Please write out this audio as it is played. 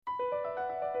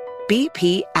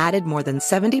BP added more than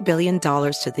 $70 billion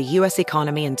to the U.S.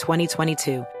 economy in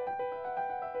 2022.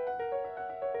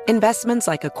 Investments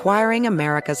like acquiring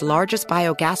America's largest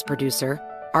biogas producer,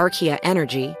 Archaea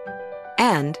Energy,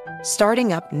 and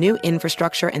starting up new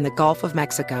infrastructure in the Gulf of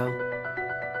Mexico.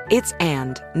 It's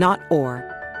and, not or.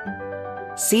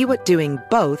 See what doing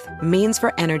both means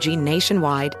for energy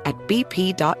nationwide at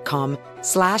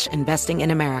bp.com/investing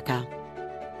in America.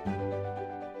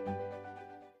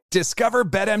 Discover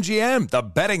BetMGM, the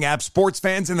betting app sports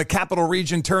fans in the capital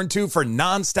region turn to for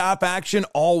nonstop action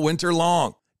all winter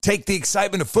long. Take the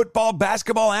excitement of football,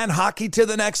 basketball, and hockey to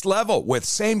the next level with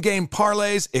same-game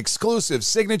parlays, exclusive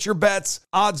signature bets,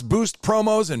 odds boost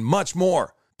promos, and much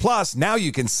more. Plus, now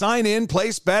you can sign in,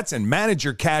 place bets, and manage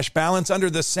your cash balance under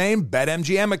the same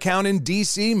BetMGM account in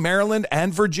D.C., Maryland,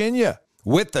 and Virginia.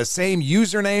 With the same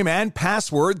username and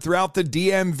password throughout the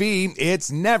DMV,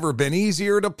 it's never been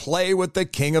easier to play with the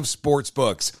king of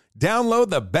sportsbooks. Download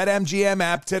the BetMGM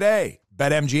app today.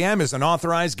 BetMGM is an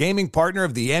authorized gaming partner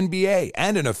of the NBA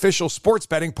and an official sports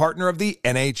betting partner of the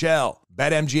NHL.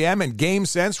 BetMGM and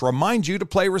GameSense remind you to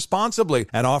play responsibly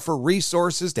and offer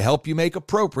resources to help you make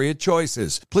appropriate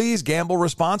choices. Please gamble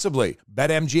responsibly.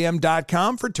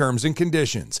 BetMGM.com for terms and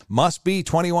conditions. Must be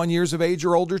 21 years of age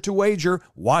or older to wager.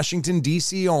 Washington,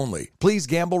 D.C. only. Please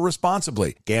gamble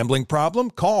responsibly. Gambling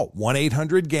problem? Call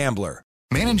 1-800-GAMBLER.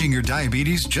 Managing your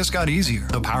diabetes just got easier.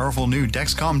 The powerful new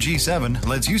Dexcom G7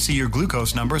 lets you see your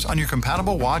glucose numbers on your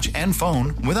compatible watch and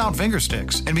phone without finger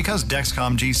sticks. And because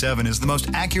Dexcom G7 is the most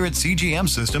accurate CGM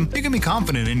system, you can be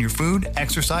confident in your food,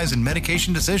 exercise, and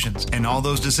medication decisions. And all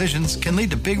those decisions can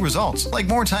lead to big results, like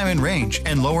more time in range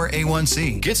and lower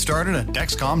A1C. Get started at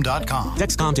Dexcom.com.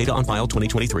 Dexcom data on file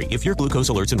 2023. If your glucose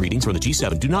alerts and readings from the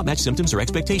G7 do not match symptoms or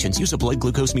expectations, use a blood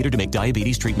glucose meter to make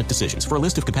diabetes treatment decisions. For a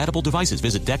list of compatible devices,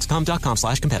 visit Dexcom.com/compatibility. From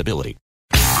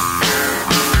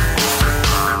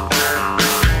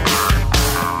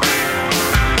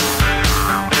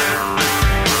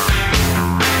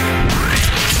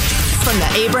the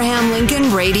Abraham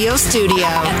Lincoln Radio Studio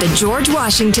at the George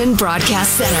Washington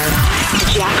Broadcast Center,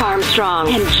 Jack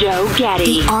Armstrong and Joe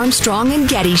Getty. The Armstrong and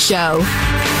Getty Show.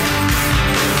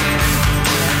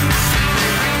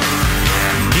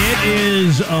 It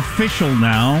is official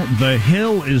now. The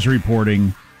Hill is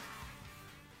reporting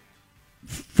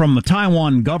from the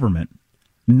Taiwan government,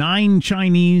 9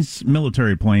 Chinese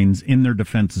military planes in their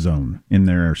defense zone, in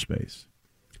their airspace.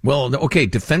 Well, okay,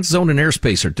 defense zone and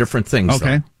airspace are different things.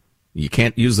 Okay. Though. You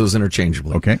can't use those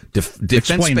interchangeably. Okay.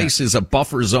 Defense space is a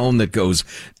buffer zone that goes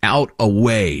out a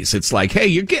ways. It's like, hey,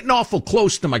 you're getting awful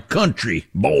close to my country,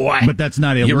 boy. But that's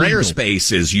not illegal. Your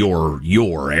airspace is your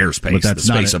airspace, but that's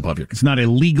the space above you. It's not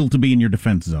illegal to be in your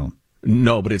defense zone.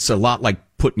 No, but it's a lot like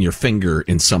putting your finger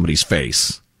in somebody's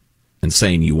face and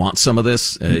saying you want some of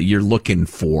this. You're looking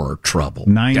for trouble.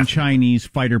 9 Definitely. Chinese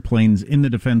fighter planes in the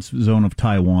defense zone of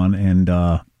Taiwan, and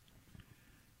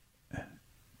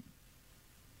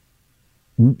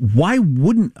why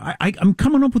wouldn't I'm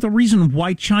coming up with a reason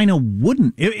why China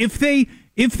wouldn't, if they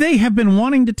have been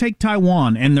wanting to take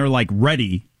Taiwan and they're like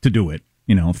ready to do it.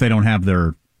 You know, if they don't have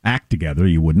their act together,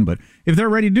 you wouldn't. But if they're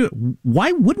ready to do it,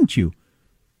 why wouldn't you?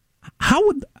 How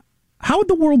would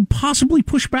the world possibly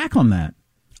push back on that?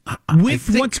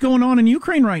 With what's going on in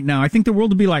Ukraine right now, I think the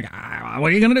world would be like,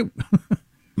 what are you going to do?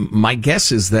 My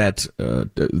guess is that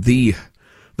the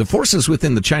forces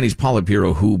within the Chinese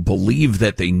Politburo who believe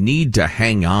that they need to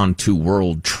hang on to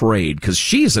world trade, because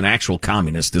she is an actual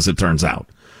communist, as it turns out,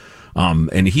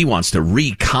 and he wants to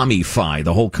re-commify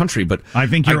the whole country. But I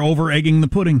think you're over-egging the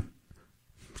pudding.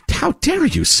 How dare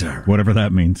you, sir? Whatever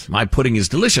that means. My pudding is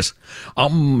delicious.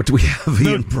 Do we have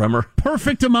Ian Bremmer?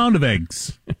 Perfect amount of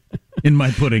eggs in my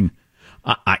pudding.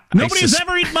 Nobody has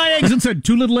ever eaten my eggs and said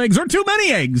too little eggs or too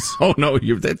many eggs. Oh no,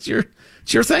 it's your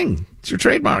thing. It's your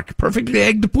trademark. Perfectly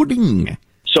egged pudding.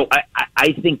 So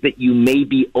I think that you may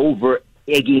be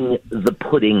over-egging the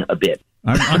pudding a bit.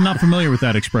 I'm not familiar with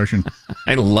that expression.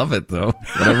 I love it, though,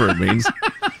 whatever it means.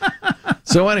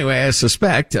 So anyway, I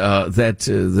suspect that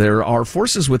there are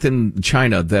forces within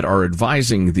China that are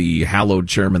advising the hallowed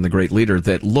chairman, the great leader,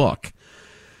 that, look,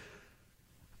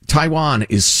 Taiwan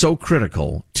is so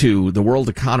critical to the world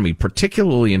economy,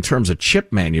 particularly in terms of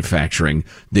chip manufacturing,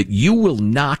 that you will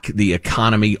knock the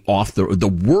economy off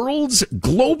the world's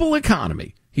global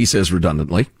economy, he says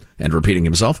redundantly and repeating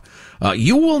himself.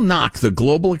 You will knock the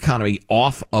global economy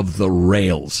off of the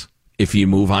rails if you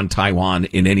move on Taiwan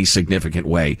in any significant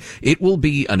way. It will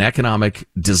be an economic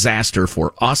disaster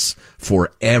for us,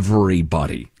 for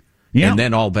everybody. Yeah. And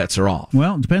then all bets are off.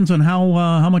 Well, it depends on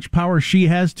how much power she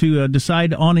has to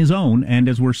decide on his own. And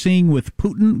as we're seeing with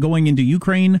Putin going into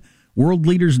Ukraine world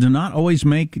leaders do not always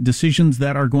make decisions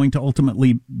that are going to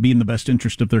ultimately be in the best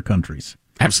interest of their countries.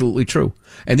 Absolutely true.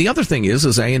 And the other thing is,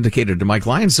 as I indicated to Mike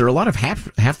Lyons, there are a lot of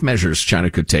half measures China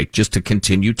could take just to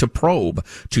continue to probe,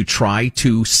 to try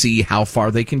to see how far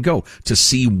they can go, to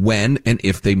see when and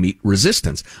if they meet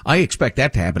resistance. I expect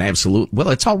that to happen. Absolutely. Well,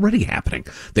 it's already happening.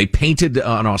 They painted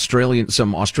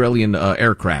some Australian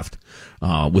aircraft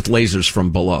with lasers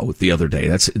from below the other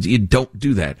day. You don't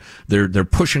do that. They're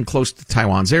pushing close to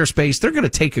Taiwan's airspace. They're going to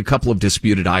take a couple of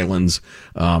disputed islands,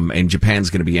 and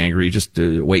Japan's going to be angry. Just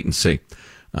wait and see.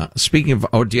 Speaking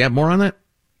of, do you have more on that?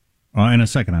 In a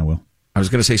second, I will. I was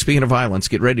going to say, speaking of violence,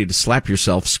 get ready to slap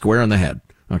yourself square in the head.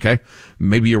 Okay,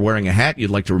 maybe you're wearing a hat. You'd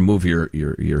like to remove your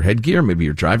headgear. Maybe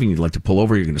you're driving. You'd like to pull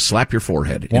over. You're going to slap your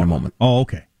forehead in a moment. Oh,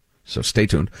 okay. So stay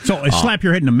tuned. So slap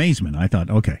your head in amazement. I thought,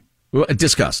 okay.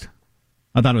 Disgust.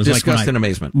 I thought it was disgust like when and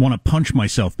amazement. Want to punch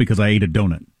myself because I ate a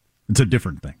donut. It's a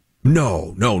different thing.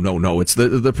 No. It's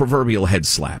the proverbial head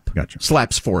slap. Gotcha.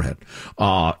 Slaps forehead.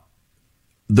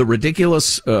 The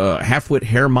ridiculous half-wit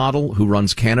hair model who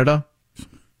runs Canada,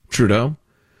 Trudeau,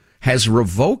 has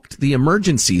revoked the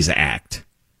Emergencies Act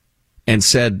and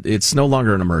said it's no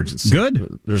longer an emergency.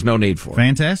 Good. There's no need for it.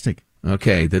 Fantastic.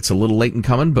 Okay, that's a little late in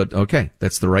coming, but okay,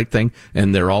 that's the right thing.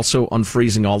 And they're also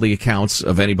unfreezing all the accounts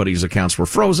of anybody whose accounts were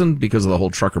frozen because of the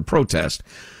whole trucker protest.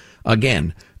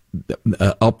 Again,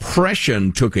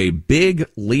 oppression took a big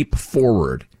leap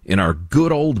forward in our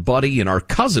good old buddy and our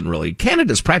cousin, really.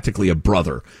 Canada's practically a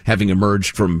brother, having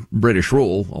emerged from British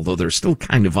rule, although they're still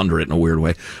kind of under it in a weird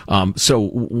way.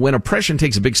 So when oppression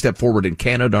takes a big step forward in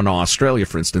Canada and Australia,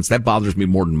 for instance, that bothers me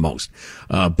more than most.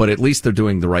 But at least they're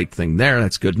doing the right thing there.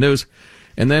 That's good news.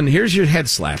 And then here's your head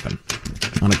slapping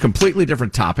on a completely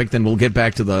different topic. Then we'll get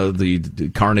back to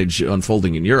the carnage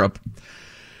unfolding in Europe.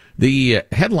 The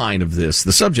headline of this,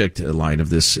 the subject line of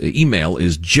this email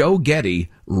is Joe Getty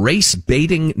race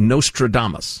baiting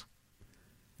Nostradamus.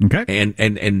 Okay.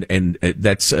 And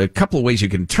that's a couple of ways you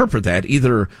can interpret that.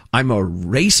 Either I'm a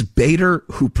race baiter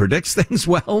who predicts things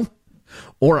well,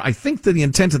 or I think that the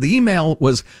intent of the email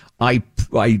was I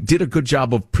did a good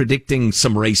job of predicting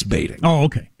some race baiting. Oh,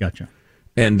 okay. Gotcha.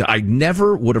 And I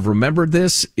never would have remembered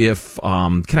this if,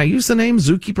 can I use the name?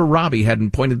 Zookeeper Robbie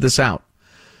hadn't pointed this out.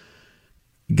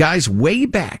 Guys, way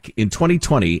back in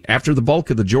 2020, after the bulk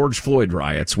of the George Floyd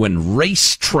riots, when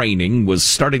race training was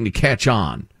starting to catch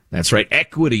on, that's right,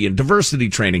 equity and diversity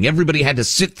training, everybody had to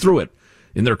sit through it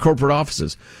in their corporate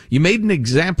offices. You made an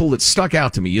example that stuck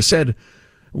out to me. You said,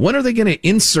 when are they going to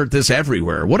insert this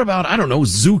everywhere? What about, I don't know,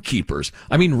 zookeepers?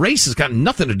 I mean, race has got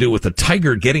nothing to do with the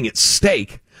tiger getting its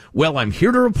steak. Well, I'm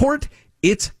here to report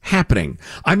it's happening.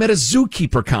 I'm at a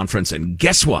zookeeper conference, and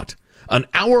guess what? An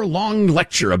hour-long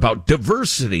lecture about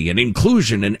diversity and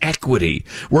inclusion and equity,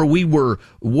 where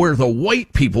the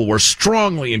white people were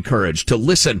strongly encouraged to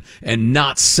listen and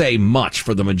not say much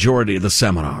for the majority of the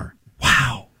seminar.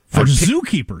 Wow. For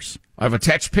zookeepers. I've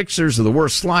attached pictures of the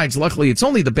worst slides. Luckily, it's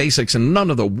only the basics and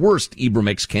none of the worst Ibram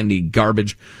X. Kendi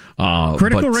garbage.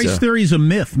 Critical race theory is a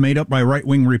myth made up by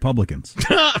right-wing Republicans.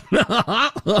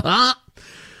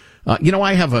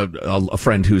 I have a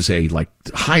friend who's a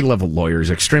high-level lawyer. He's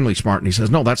extremely smart, and he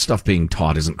says, no, that stuff being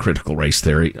taught isn't critical race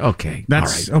theory. Okay,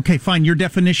 that's all right. Okay, fine. Your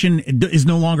definition is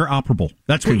no longer operable.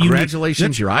 That's what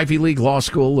Congratulations, your Ivy League law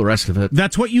school, the rest of it.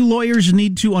 That's what you lawyers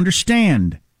need to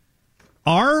understand.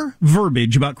 Our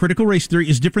verbiage about critical race theory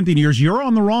is different than yours. You're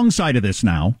on the wrong side of this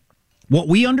now. What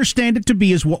we understand it to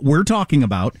be is what we're talking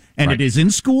about, and It is in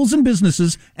schools and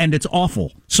businesses, and it's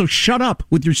awful. So shut up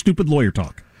with your stupid lawyer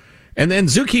talk. And then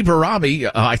Zookeeper Robbie,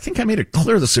 I think I made it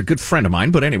clear this is a good friend of mine,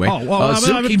 but anyway. Oh, well,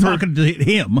 I've been talking to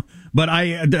him, but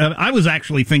I was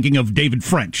actually thinking of David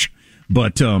French,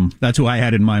 but that's who I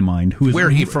had in my mind. Where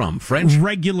he from? French?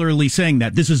 Regularly saying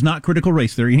that this is not critical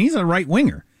race theory, and he's a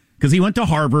right-winger, because he went to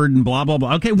Harvard and blah, blah,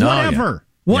 blah. Okay, whatever.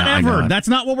 Whatever. That's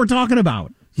not what we're talking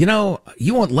about. You know,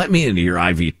 you won't let me into your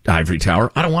ivory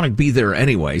tower. I don't want to be there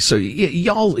anyway. So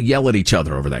y'all yell at each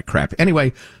other over that crap.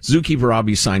 Anyway, Zookeeper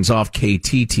Robbie signs off.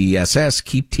 KTTSS.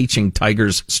 Keep teaching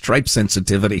tigers stripe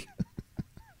sensitivity.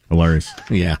 Hilarious.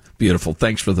 Yeah, beautiful.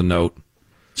 Thanks for the note.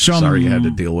 Sorry you had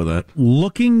to deal with that.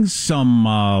 Looking some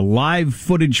live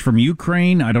footage from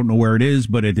Ukraine. I don't know where it is,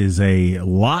 but it is a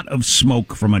lot of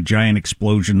smoke from a giant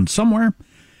explosion somewhere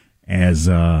as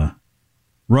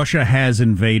Russia has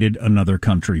invaded another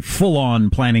country, full on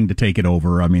planning to take it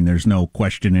over. I mean, there's no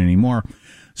question anymore.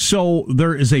 So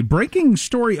there is a breaking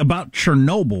story about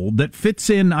Chernobyl that fits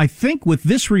in, I think, with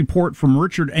this report from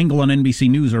Richard Engel on NBC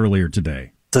News earlier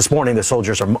today. This morning, the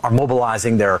soldiers are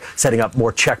mobilizing. They're setting up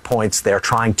more checkpoints. They're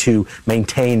trying to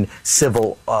maintain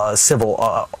civil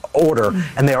order,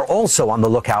 and they are also on the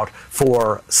lookout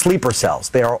for sleeper cells.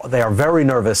 They are very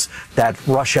nervous that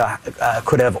Russia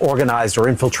could have organized or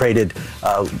infiltrated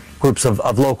groups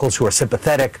of locals who are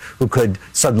sympathetic, who could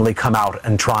suddenly come out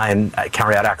and try and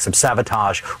carry out acts of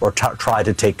sabotage or try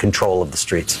to take control of the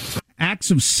streets.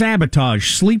 Acts of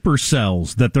sabotage, sleeper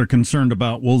cells that they're concerned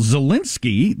about. Well,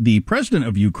 Zelensky, the president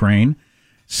of Ukraine,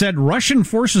 said Russian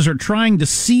forces are trying to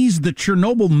seize the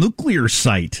Chernobyl nuclear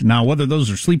site. Now, whether those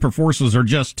are sleeper forces or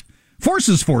just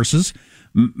forces,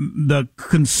 the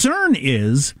concern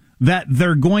is that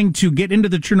they're going to get into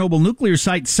the Chernobyl nuclear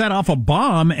site, set off a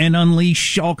bomb, and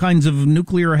unleash all kinds of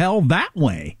nuclear hell that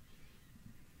way.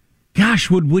 Gosh,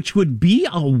 which would be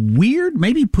a weird,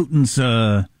 maybe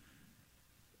Putin's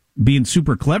being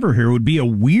super clever here, would be a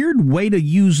weird way to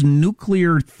use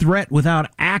nuclear threat without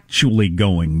actually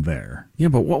going there. Yeah,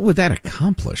 but what would that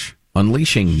accomplish?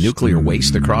 Unleashing nuclear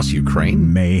waste across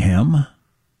Ukraine? Mayhem.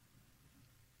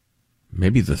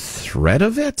 Maybe the threat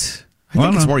of it? I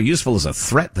think it's more useful as a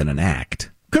threat than an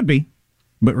act. Could be.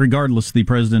 But regardless, the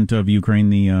president of Ukraine,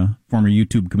 the former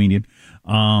YouTube comedian,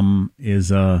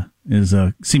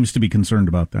 seems to be concerned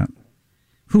about that.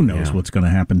 Who knows what's going to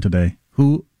happen today?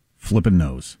 Who flippin'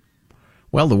 knows?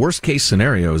 Well, the worst case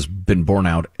scenario has been borne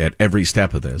out at every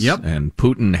step of this. Yep. And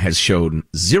Putin has shown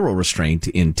zero restraint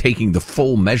in taking the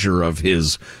full measure of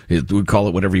his, we call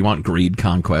it whatever you want, greed,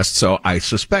 conquest. So I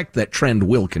suspect that trend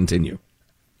will continue.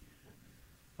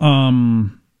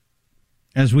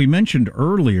 As we mentioned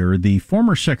earlier, the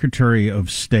former Secretary of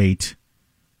State,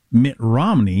 Mitt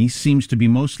Romney, seems to be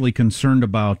mostly concerned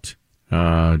about...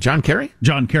 John Kerry?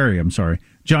 John Kerry, I'm sorry.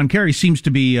 John Kerry seems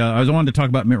to be, I wanted to talk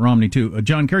about Mitt Romney too.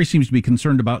 John Kerry seems to be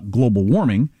concerned about global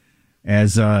warming,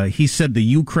 as he said the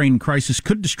Ukraine crisis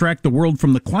could distract the world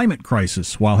from the climate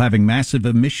crisis while having massive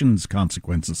emissions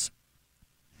consequences.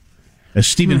 As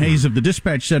Stephen Hayes of the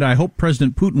Dispatch said, I hope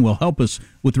President Putin will help us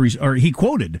with, he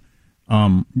quoted,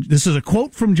 this is a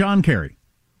quote from John Kerry,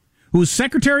 who was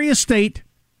Secretary of State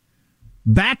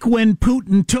back when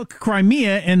Putin took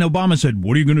Crimea and Obama said,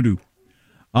 what are you going to do?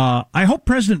 I hope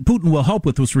President Putin will help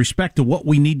with respect to what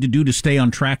we need to do to stay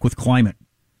on track with climate.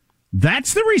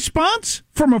 That's the response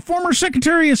from a former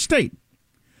Secretary of State.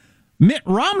 Mitt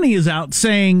Romney is out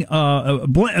saying,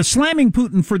 slamming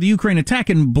Putin for the Ukraine attack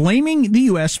and blaming the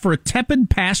U.S. for a tepid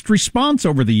past response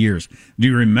over the years. Do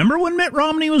you remember when Mitt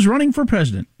Romney was running for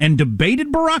president and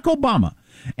debated Barack Obama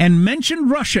and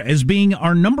mentioned Russia as being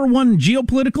our number one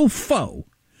geopolitical foe?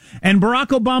 And Barack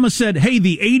Obama said, hey,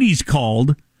 the 80s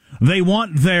called. They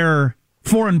want their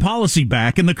foreign policy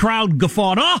back, and the crowd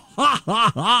guffawed. Ha, ha,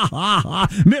 ha, ha, ha.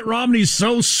 Mitt Romney's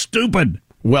so stupid.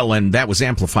 Well, and that was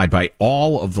amplified by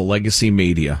all of the legacy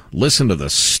media. Listen to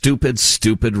the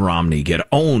stupid Romney get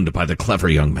owned by the clever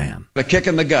young man. A kick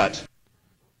in the gut.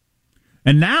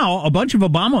 And now a bunch of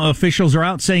Obama officials are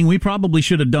out saying we probably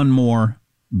should have done more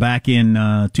back in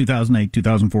 2008,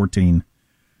 2014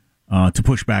 to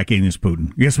push back against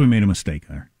Putin. I guess we made a mistake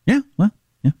there. Yeah, well,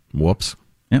 yeah. Whoops.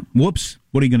 Yeah, whoops.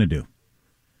 What are you going to do?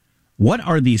 What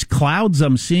are these clouds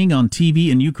I'm seeing on TV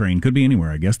in Ukraine? Could be anywhere,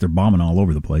 I guess. They're bombing all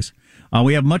over the place.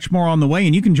 We have much more on the way,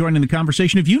 and you can join in the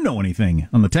conversation if you know anything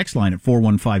on the text line at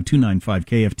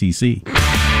 415-295-KFTC.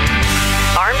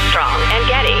 Armstrong and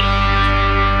Getty.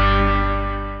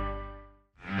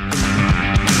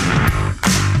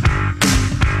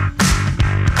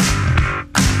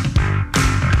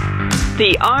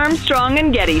 The Armstrong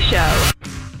and Getty Show.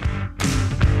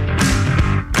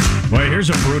 Well, here's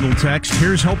a brutal text.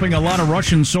 Here's hoping a lot of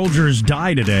Russian soldiers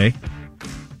die today.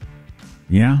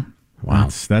 Yeah. Wow.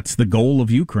 That's the goal of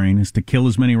Ukraine, is to kill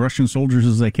as many Russian soldiers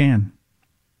as they can.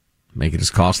 Make it as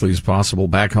costly as possible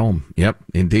back home. Yep,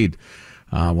 indeed.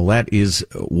 Well, that is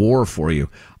war for you.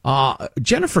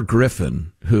 Jennifer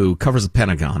Griffin, who covers the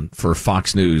Pentagon for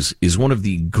Fox News, is one of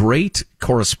the great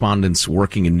correspondents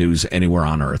working in news anywhere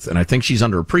on earth. And I think she's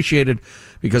underappreciated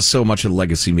because so much of the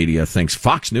legacy media thinks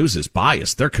Fox News is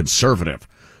biased. They're conservative.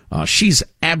 She's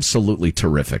absolutely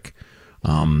terrific.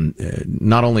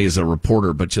 Not only as a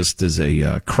reporter, but just as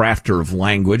a crafter of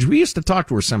language. We used to talk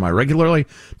to her semi-regularly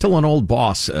till an old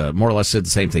boss more or less said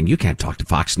the same thing. You can't talk to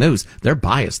Fox News. They're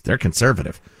biased. They're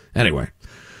conservative. Anyway,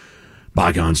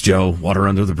 bygones, Joe, water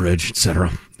under the bridge,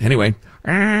 etc. Anyway,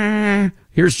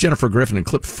 here's Jennifer Griffin in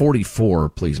clip 44,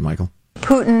 please, Michael.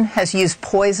 Putin has used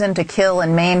poison to kill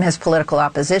and maim his political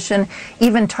opposition,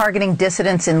 even targeting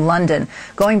dissidents in London,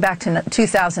 going back to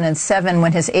 2007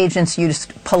 when his agents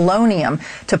used polonium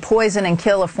to poison and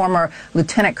kill a former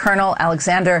Lieutenant Colonel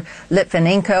Alexander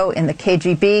Litvinenko in the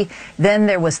KGB. Then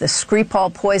there was the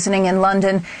Skripal poisoning in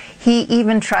London. He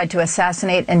even tried to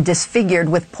assassinate and disfigured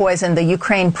with poison the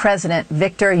Ukraine president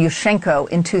Viktor Yushchenko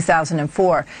in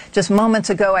 2004. Just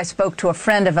moments ago, I spoke to a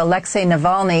friend of Alexei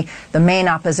Navalny, the main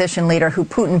opposition leader who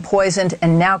Putin poisoned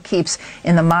and now keeps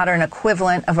in the modern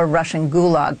equivalent of a Russian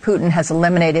gulag. Putin has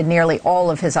eliminated nearly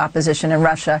all of his opposition in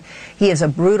Russia. He is a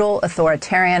brutal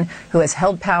authoritarian who has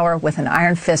held power with an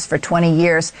iron fist for 20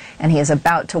 years, and he is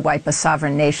about to wipe a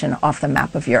sovereign nation off the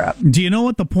map of Europe. Do you know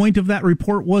what the point of that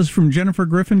report was from Jennifer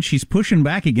Griffin? She's pushing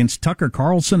back against Tucker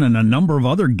Carlson and a number of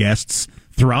other guests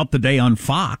throughout the day on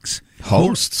Fox.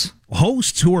 Hosts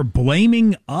who are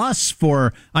blaming us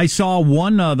for... I saw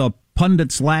one of the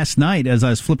pundits last night as I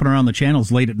was flipping around the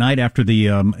channels late at night after the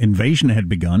invasion had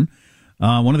begun.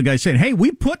 One of the guys said, hey,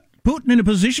 we put Putin in a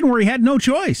position where he had no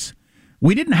choice.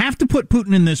 We didn't have to put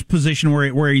Putin in this position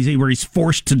where he's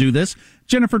forced to do this.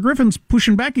 Jennifer Griffin's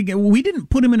pushing back again. We didn't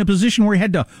put him in a position where he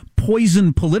had to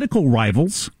poison political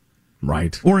rivals.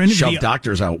 Right. Or any shove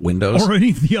doctors out windows. Or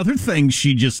any of the other things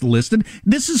she just listed.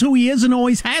 This is who he is and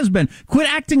always has been. Quit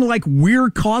acting like we're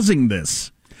causing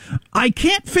this. I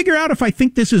can't figure out if I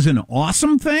think this is an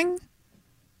awesome thing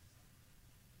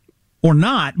or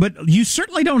not, but you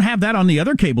certainly don't have that on the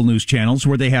other cable news channels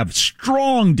where they have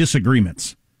strong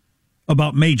disagreements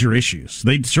about major issues.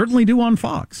 They certainly do on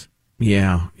Fox.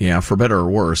 Yeah, for better or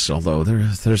worse, although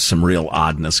there's some real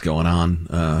oddness going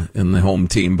on in the home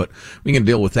team, but we can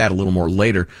deal with that a little more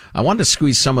later. I wanted to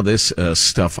squeeze some of this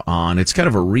stuff on. It's kind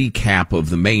of a recap of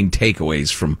the main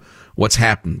takeaways from what's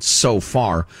happened so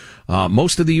far.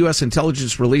 Most of the U.S.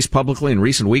 intelligence released publicly in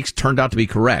recent weeks turned out to be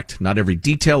correct. Not every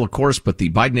detail, of course, but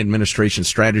the Biden administration's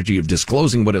strategy of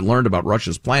disclosing what it learned about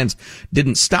Russia's plans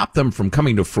didn't stop them from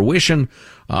coming to fruition.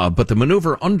 But the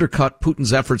maneuver undercut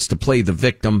Putin's efforts to play the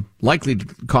victim, likely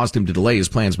caused him to delay his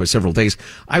plans by several days.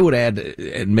 I would add,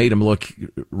 it made him look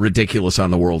ridiculous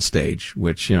on the world stage,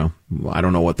 which, I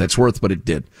don't know what that's worth, but it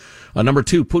did. Number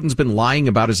two, Putin's been lying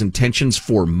about his intentions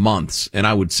for months, and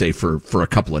I would say for a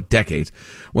couple of decades.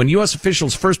 When U.S.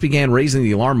 officials first began raising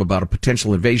the alarm about a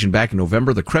potential invasion back in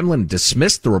November, the Kremlin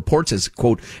dismissed the reports as,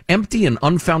 quote, empty and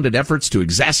unfounded efforts to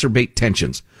exacerbate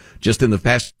tensions. Just in the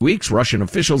past weeks, Russian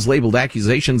officials labeled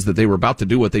accusations that they were about to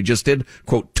do what they just did,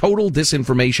 quote, total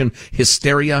disinformation,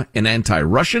 hysteria, and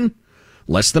anti-Russian.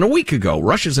 Less than a week ago,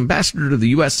 Russia's ambassador to the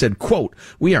U.S. said, quote,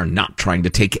 we are not trying to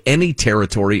take any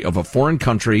territory of a foreign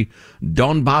country.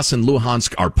 Donbass and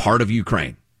Luhansk are part of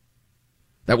Ukraine.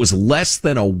 That was less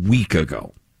than a week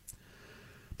ago.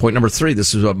 Point number three,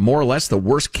 this is more or less the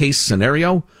worst case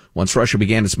scenario. Once Russia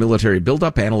began its military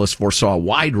buildup, analysts foresaw a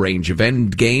wide range of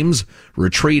end games,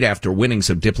 retreat after winning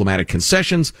some diplomatic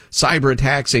concessions, cyber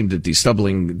attacks aimed at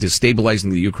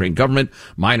destabilizing the Ukraine government,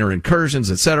 minor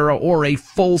incursions, etc., or a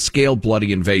full-scale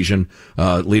bloody invasion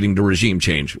leading to regime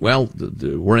change. Well,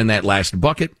 we're in that last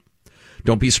bucket.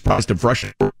 Don't be surprised if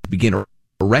Russia begin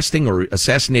arresting or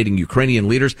assassinating Ukrainian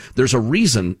leaders. There's a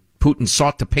reason Putin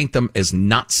sought to paint them as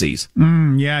Nazis.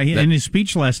 In his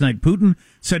speech last night, Putin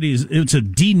said it's a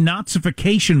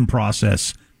denazification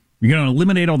process. You're going to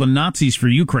eliminate all the Nazis for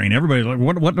Ukraine. Everybody's like,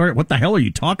 what the hell are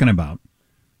you talking about?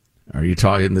 Are you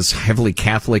talking this heavily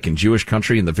Catholic and Jewish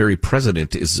country, and the very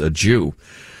president is a Jew?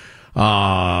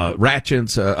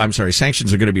 Sanctions are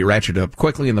going to be ratcheted up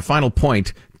quickly. And the final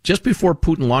point, just before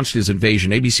Putin launched his invasion,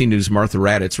 ABC News' Martha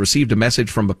Raddatz received a message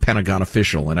from a Pentagon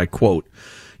official, and I quote,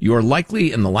 you are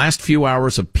likely in the last few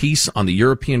hours of peace on the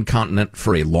European continent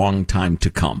for a long time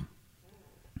to come.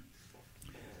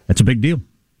 That's a big deal.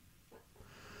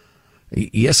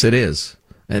 Yes, it is.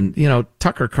 And,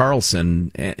 Tucker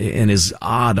Carlson and his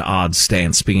odd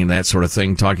stance, speaking of that sort of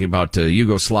thing, talking about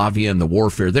Yugoslavia and the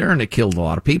warfare there, and it killed a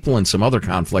lot of people and some other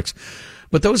conflicts.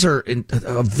 But those are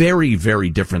a very,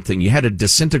 very different thing. You had a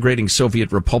disintegrating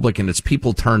Soviet republic and its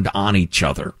people turned on each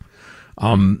other.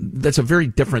 That's a very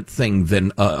different thing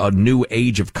than a new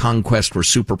age of conquest where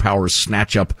superpowers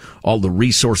snatch up all the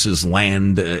resources,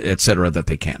 land, etc., that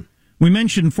they can. We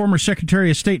mentioned former Secretary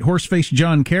of State Horseface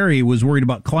John Kerry was worried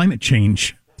about climate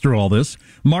change through all this.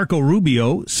 Marco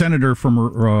Rubio, senator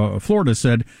from Florida,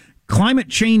 said, climate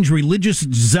change religious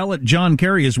zealot John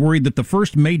Kerry is worried that the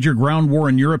first major ground war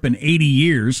in Europe in 80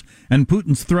 years and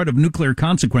Putin's threat of nuclear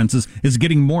consequences is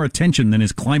getting more attention than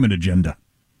his climate agenda.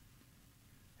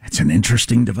 That's an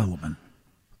interesting development.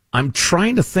 I'm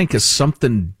trying to think of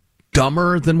something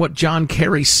dumber than what John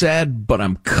Kerry said, but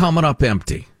I'm coming up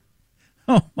empty.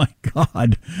 Oh, my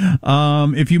God.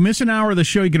 If you miss an hour of the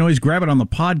show, you can always grab it on the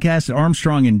podcast at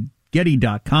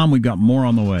ArmstrongandGetty.com. We've got more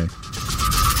on the way.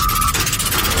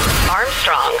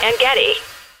 Armstrong and Getty.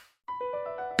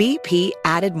 BP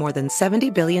added more than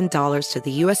 $70 billion to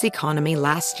the U.S. economy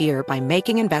last year by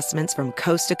making investments from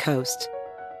coast to coast.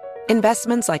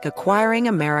 Investments like acquiring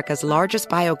America's largest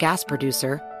biogas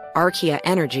producer, Archaea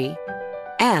Energy,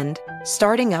 and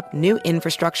starting up new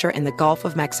infrastructure in the Gulf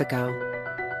of Mexico.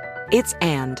 It's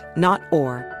and, not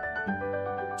or.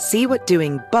 See what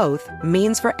doing both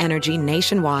means for energy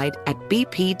nationwide at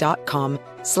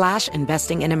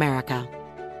bp.com/investing in America.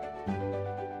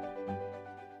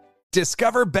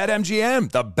 Discover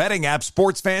BetMGM, the betting app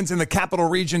sports fans in the capital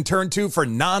region turn to for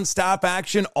nonstop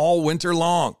action all winter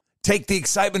long. Take the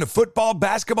excitement of football,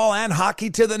 basketball, and hockey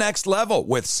to the next level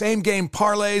with same-game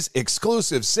parlays,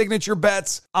 exclusive signature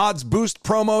bets, odds boost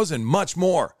promos, and much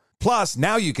more. Plus,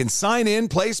 now you can sign in,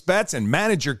 place bets, and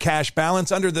manage your cash balance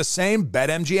under the same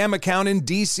BetMGM account in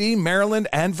D.C., Maryland,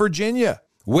 and Virginia.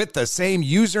 With the same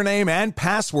username and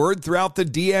password throughout the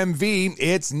DMV,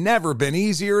 it's never been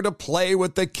easier to play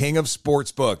with the king of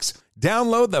sportsbooks.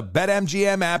 Download the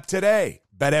BetMGM app today.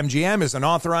 BetMGM is an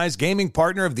authorized gaming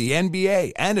partner of the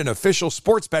NBA and an official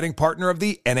sports betting partner of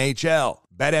the NHL.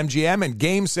 BetMGM and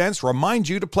GameSense remind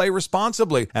you to play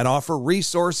responsibly and offer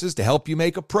resources to help you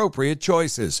make appropriate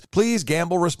choices. Please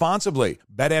gamble responsibly.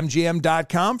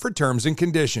 BetMGM.com for terms and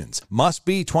conditions. Must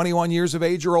be 21 years of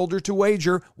age or older to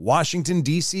wager. Washington,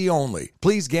 D.C. only.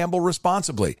 Please gamble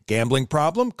responsibly. Gambling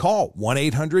problem? Call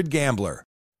 1-800-GAMBLER.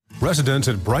 Residents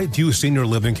at Brightview Senior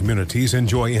Living Communities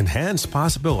enjoy enhanced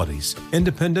possibilities,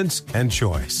 independence, and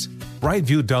choice.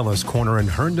 Brightview Dulles Corner in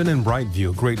Herndon and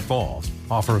Brightview, Great Falls,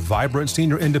 offer vibrant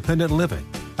senior independent living,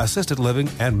 assisted living,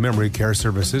 and memory care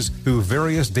services through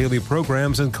various daily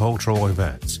programs and cultural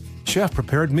events.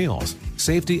 Chef-prepared meals,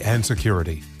 safety and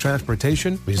security,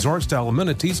 transportation, resort-style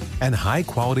amenities, and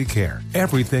high-quality care.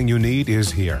 Everything you need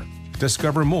is here.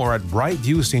 Discover more at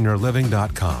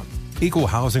brightviewseniorliving.com. Equal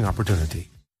housing opportunity.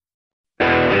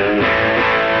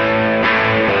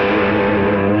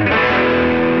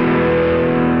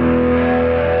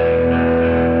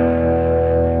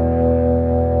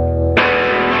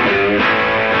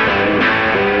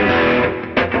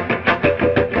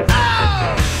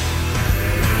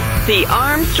 The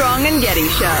Armstrong and Getty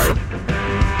Show.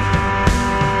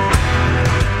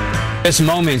 Just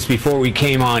moments before we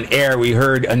came on air, we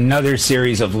heard another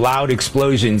series of loud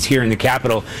explosions here in the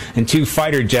Capitol, and two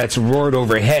fighter jets roared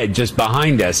overhead just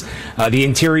behind us. The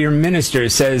Interior Minister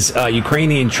says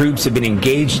Ukrainian troops have been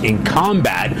engaged in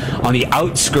combat on the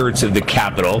outskirts of the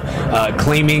Capitol,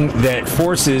 claiming that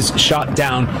forces shot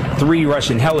down 3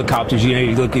 Russian helicopters. You know,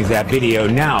 you're looking at that video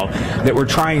now, that were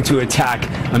trying to attack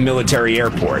a military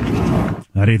airport.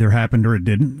 That either happened or it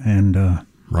didn't, and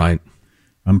right.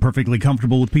 I'm perfectly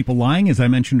comfortable with people lying, as I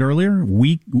mentioned earlier.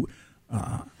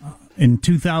 In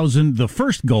 2000, the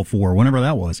first Gulf War, whenever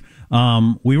that was,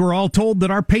 we were all told that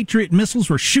our Patriot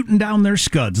missiles were shooting down their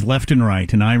scuds left and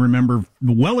right. And I remember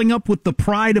welling up with the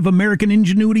pride of American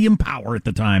ingenuity and power at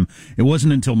the time. It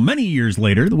wasn't until many years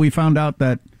later that we found out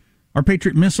that our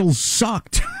Patriot missiles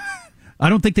sucked. I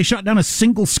don't think they shot down a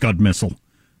single Scud missile.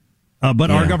 But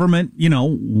our government,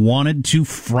 wanted to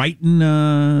frighten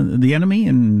the enemy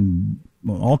and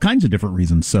all kinds of different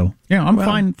reasons. So,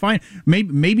 I'm fine.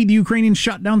 Maybe the Ukrainians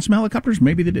shot down some helicopters.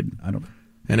 Maybe they didn't. I don't know.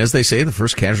 And as they say, the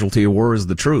first casualty of war is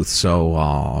the truth.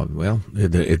 So,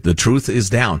 the truth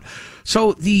is down.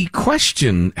 So the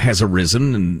question has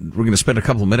arisen, and we're going to spend a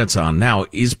couple of minutes on now,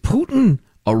 is Putin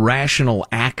a rational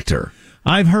actor?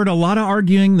 I've heard a lot of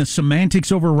arguing the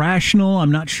semantics over rational.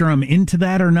 I'm not sure I'm into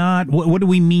that or not. What do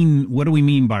we mean? What do we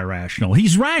mean by rational?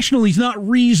 He's rational. He's not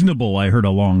reasonable. I heard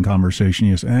a long conversation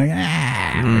yesterday.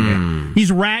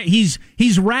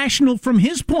 He's rational from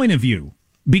his point of view.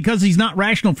 Because he's not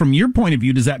rational from your point of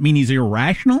view, does that mean he's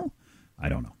irrational? I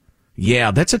don't know.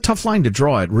 Yeah, that's a tough line to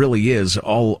draw. It really is.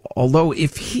 Although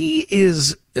if he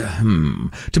is,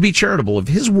 to be charitable, if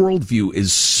his worldview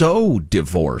is so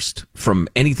divorced from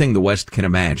anything the West can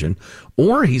imagine,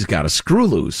 or he's got a screw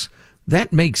loose,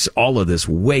 that makes all of this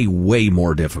way, way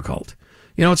more difficult.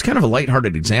 It's kind of a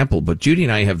lighthearted example, but Judy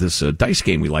and I have this dice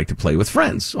game we like to play with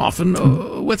friends,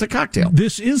 often with a cocktail.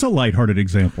 This is a lighthearted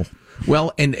example.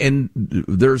 Well, and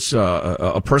there's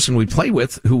a person we play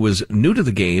with who was new to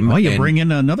the game. Well, you bring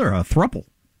in another thruple.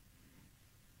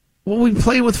 Well, we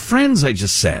play with friends, I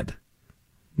just said.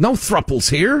 No thruples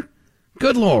here.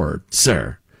 Good Lord,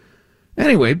 sir.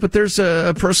 Anyway, but there's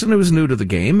a person who was new to the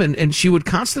game, and she would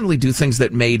constantly do things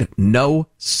that made no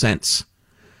sense.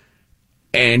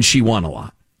 And she won a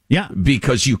lot. Yeah.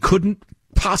 Because you couldn't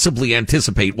possibly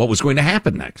anticipate what was going to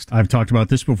happen next. I've talked about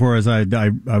this before as I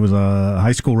was a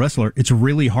high school wrestler. It's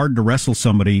really hard to wrestle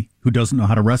somebody who doesn't know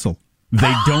how to wrestle.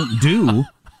 They don't do...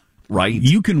 Right.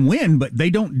 You can win, but they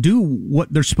don't do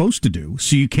what they're supposed to do,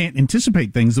 so you can't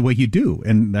anticipate things the way you do,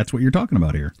 and that's what you're talking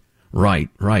about here. Right.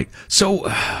 So,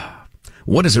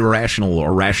 what does irrational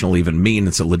or rational even mean?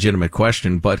 It's a legitimate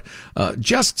question, but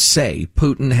just say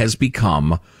Putin has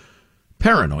become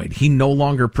paranoid. He no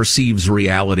longer perceives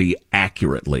reality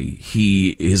accurately.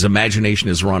 His imagination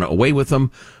has run away with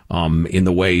him, in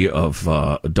the way of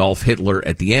Adolf Hitler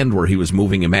at the end, where he was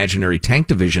moving imaginary tank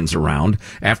divisions around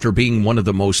after being one of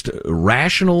the most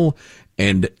rational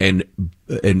and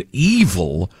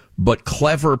evil but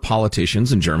clever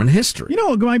politicians in German history. You know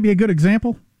what might be a good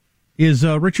example is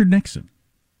Richard Nixon.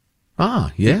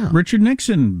 Ah, yeah. Richard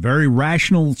Nixon, very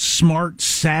rational, smart,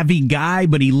 savvy guy,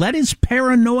 but he let his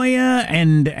paranoia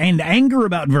and anger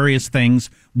about various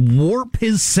things warp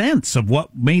his sense of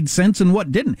what made sense and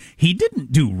what didn't. He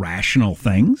didn't do rational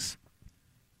things.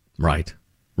 Right.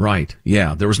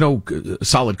 Yeah, there was no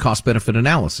solid cost-benefit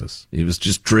analysis. He was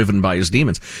just driven by his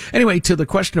demons. Anyway, to the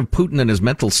question of Putin and his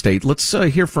mental state, let's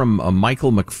hear from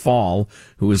Michael McFaul,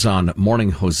 who is on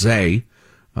Morning Jose,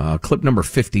 clip number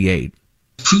 58.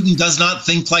 Putin does not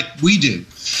think like we do.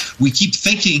 We keep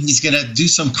thinking he's going to do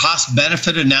some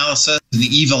cost-benefit analysis in the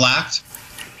evil act.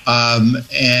 I've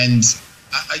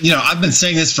been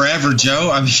saying this forever, Joe.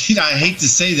 I mean, I hate to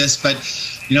say this, but,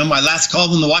 my last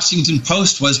column in the Washington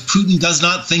Post was Putin does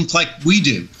not think like we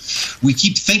do. We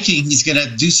keep thinking he's going to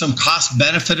do some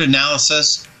cost-benefit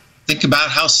analysis, think about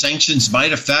how sanctions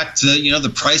might affect,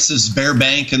 the price of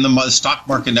Sberbank and the stock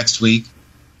market next week.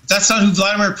 But that's not who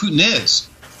Vladimir Putin is.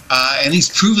 And he's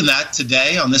proven that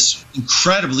today on this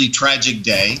incredibly tragic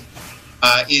day.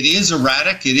 It is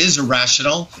erratic. It is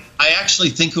irrational. I actually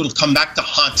think it will come back to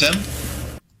haunt him.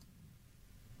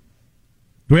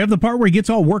 Do we have the part where he gets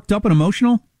all worked up and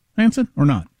emotional, Hanson, or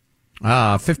not?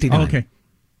 59. Oh, okay.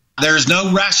 There's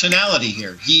no rationality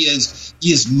here. He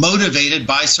is motivated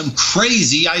by some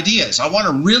crazy ideas. I want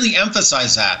to really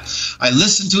emphasize that. I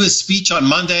listened to his speech on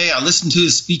Monday. I listened to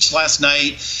his speech last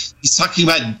night. He's talking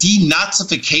about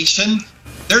denazification.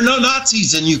 There are no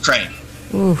Nazis in Ukraine.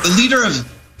 Oof. The leader of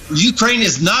Ukraine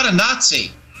is not a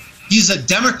Nazi. He's a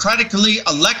democratically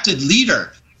elected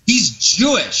leader. He's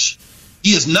Jewish.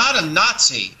 He is not a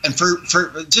Nazi. And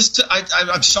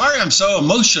I'm sorry I'm so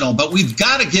emotional, but we've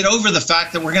got to get over the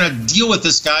fact that we're going to deal with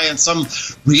this guy in some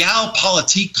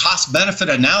realpolitik cost-benefit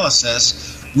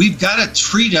analysis. We've got to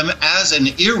treat him as an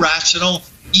irrational,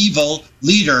 evil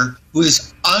leader who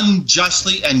has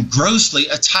unjustly and grossly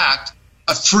attacked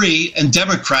a free and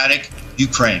democratic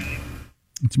Ukraine.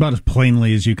 It's about as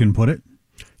plainly as you can put it.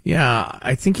 Yeah,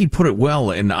 I think he put it well,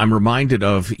 and I'm reminded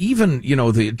of even,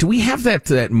 do we have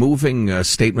that moving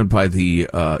statement by the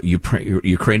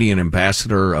Ukrainian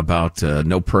ambassador about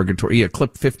no purgatory? Yeah,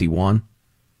 clip 51.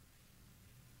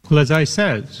 Well, as I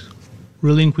said,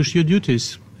 relinquish your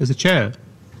duties as a chair.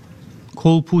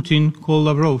 Call Putin, call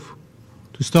Lavrov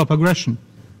to stop aggression.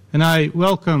 And I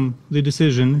welcome the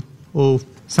decision of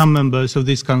some members of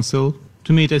this council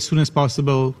to meet as soon as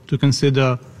possible to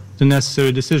consider the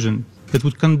necessary decision that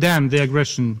would condemn the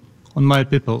aggression on my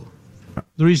people.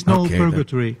 There is no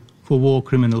purgatory for war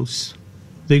criminals.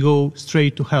 They go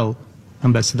straight to hell,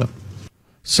 Ambassador.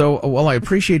 So, I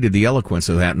appreciated the eloquence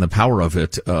of that and the power of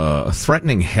it.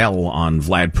 Threatening hell on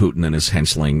Vlad Putin and his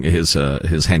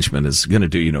henchmen is going to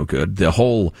do you no good. The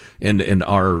whole, and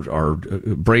our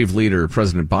brave leader,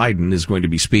 President Biden, is going to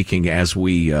be speaking as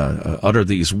we utter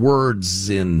these words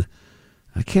in,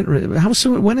 I can't remember, how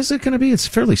soon, when is it going to be? It's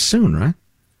fairly soon, right?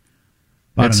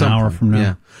 About an hour from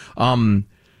now. Yeah.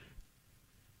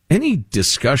 Any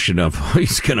discussion of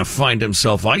he's going to find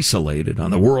himself isolated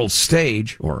on the world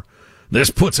stage, or this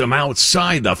puts him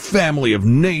outside the family of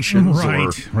nations,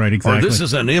 right, exactly. Or this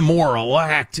is an immoral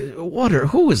act.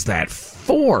 Who is that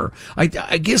for? I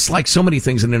guess, like so many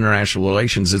things in international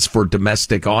relations, it's for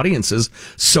domestic audiences,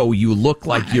 so you look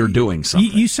like you're doing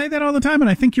something. You say that all the time, and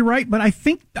I think you're right, but I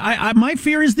think my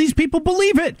fear is these people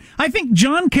believe it. I think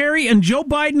John Kerry and Joe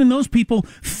Biden and those people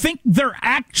think they're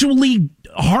actually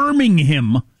harming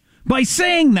him by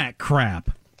saying that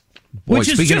crap. Boy,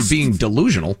 speaking of being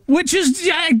delusional. Which is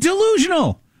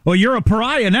delusional. Well, you're a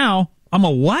pariah now. I'm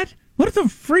a what? What the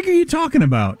frig are you talking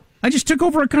about? I just took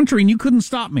over a country and you couldn't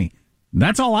stop me.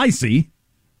 That's all I see.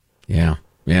 Yeah,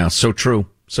 so true.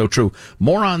 So true.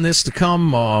 More on this to come,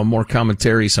 more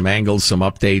commentary, some angles, some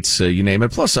updates, you name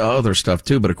it, plus other stuff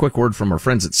too. But a quick word from our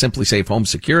friends at Simply Safe Home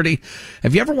Security.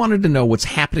 Have you ever wanted to know what's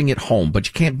happening at home, but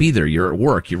you can't be there? You're at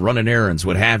work, you're running errands,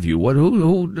 what have you.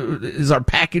 Who is our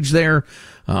package there?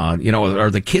 Are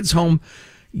the kids home?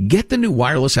 Get the new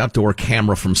wireless outdoor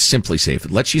camera from Simply Safe.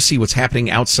 It lets you see what's happening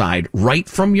outside right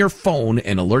from your phone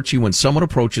and alerts you when someone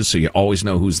approaches, so you always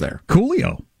know who's there.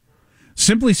 Coolio.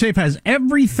 Simply Safe has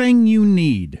everything you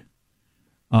need.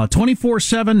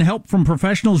 24/7 help from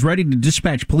professionals ready to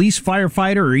dispatch police,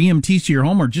 firefighter, or EMTs to your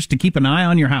home, or just to keep an eye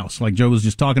on your house, like Joe was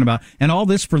just talking about. And all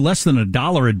this for less than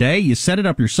 $1 a day. You set it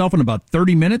up yourself in about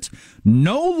 30 minutes.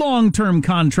 No long-term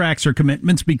contracts or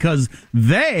commitments, because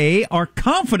they are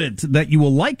confident that you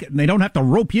will like it, and they don't have to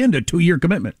rope you into a 2-year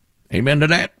commitment. Amen to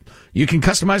that. You can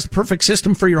customize the perfect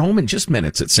system for your home in just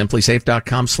minutes at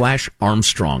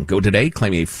simplysafe.com/Armstrong. Go today,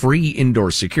 claim a free indoor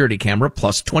security camera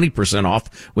plus 20%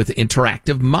 off with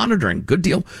interactive monitoring. Good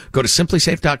deal. Go to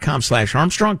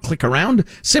simplysafe.com/Armstrong. Click around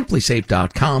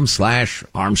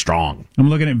simplysafe.com/Armstrong. I'm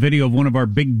looking at video of one of our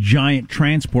big giant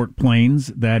transport planes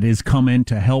that has come in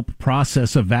to help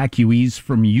process evacuees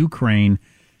from Ukraine.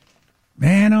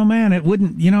 Man, oh man, it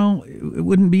wouldn't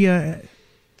be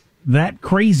that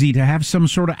crazy to have some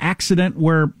sort of accident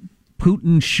where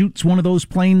Putin shoots one of those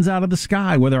planes out of the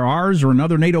sky, whether ours or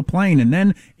another NATO plane, and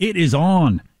then it is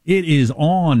on. It is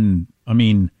on. I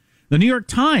mean, the New York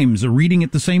Times are reading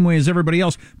it the same way as everybody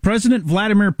else. President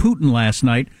Vladimir Putin last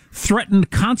night threatened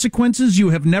consequences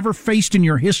you have never faced in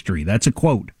your history. That's a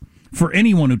quote. For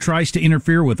anyone who tries to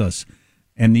interfere with us.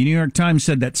 And the New York Times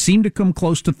said that seemed to come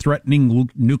close to threatening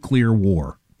nuclear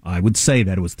war. I would say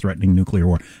that it was threatening nuclear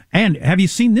war. And have you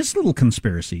seen this little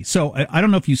conspiracy? So I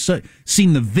don't know if you've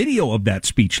seen the video of that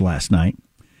speech last night.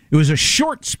 It was a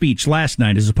short speech last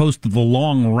night as opposed to the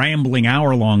long, rambling,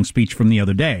 hour-long speech from the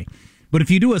other day. But if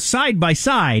you do a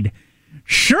side-by-side,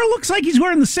 sure looks like he's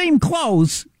wearing the same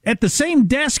clothes at the same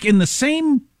desk in the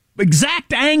same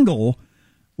exact angle,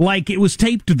 like it was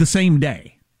taped the same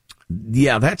day.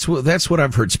 Yeah, that's what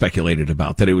I've heard speculated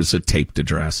about, that it was a taped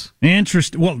address.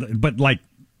 Interesting. Well, but like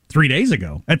 3 days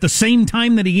ago, at the same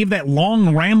time that he gave that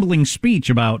long, rambling speech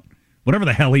about whatever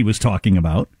the hell he was talking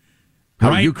about.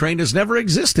 How Ukraine has never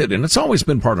existed, and it's always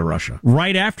been part of Russia.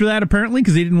 Right after that, apparently,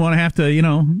 because he didn't want to have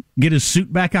to, get his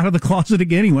suit back out of the closet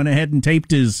again, he went ahead and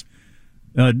taped his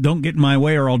 "Don't get in my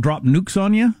way or I'll drop nukes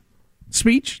on you"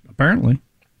 speech, apparently.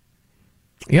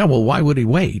 Yeah, well, why would he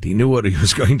wait? He knew what he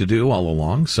was going to do all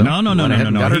along. So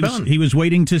No. He was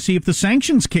waiting to see if the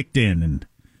sanctions kicked in and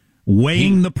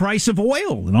weighing the price of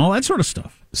oil and all that sort of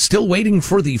stuff. Still waiting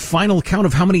for the final count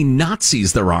of how many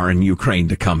Nazis there are in Ukraine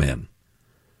to come in.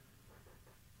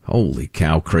 Holy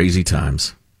cow, crazy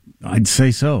times. I'd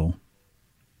say so.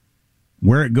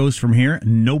 Where it goes from here,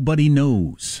 nobody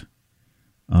knows.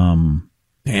 And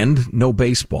no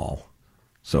baseball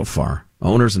so far.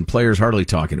 Owners and players hardly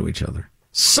talking to each other.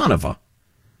 Son of a...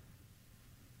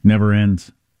 Never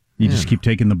ends. You just keep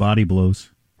taking the body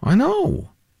blows. I know.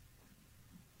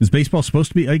 Is baseball supposed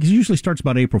to be... It usually starts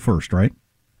about April 1st, right?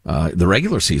 The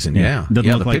regular season, yeah.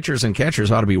 The pitchers and catchers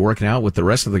ought to be working out with the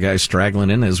rest of the guys straggling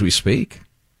in as we speak.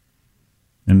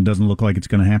 And it doesn't look like it's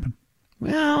going to happen?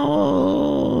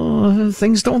 Well,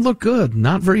 things don't look good.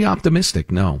 Not very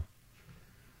optimistic, no.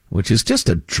 Which is just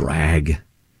a drag.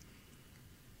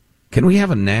 Can we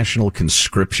have a national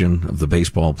conscription of the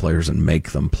baseball players and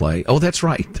make them play? Oh, that's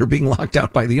right. They're being locked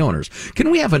out by the owners.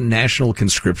 Can we have a national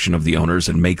conscription of the owners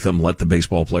and make them let the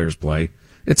baseball players play?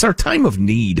 It's our time of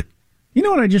need. You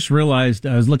know what I just realized?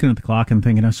 I was looking at the clock and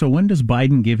thinking, so when does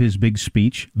Biden give his big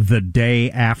speech? The day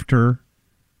after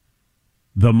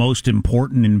the most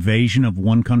important invasion of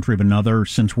one country of another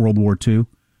since World War II.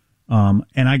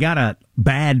 And I got a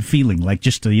bad feeling, like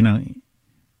just a,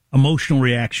 emotional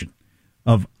reaction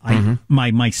of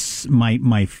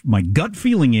my gut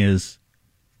feeling is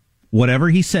whatever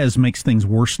he says makes things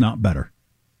worse, not better.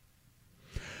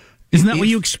 Isn't that what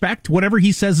you expect? Whatever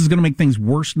he says is going to make things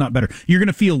worse, not better. You're going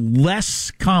to feel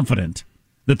less confident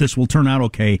that this will turn out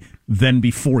okay than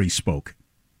before he spoke.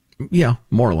 Yeah,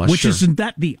 more or less. Which isn't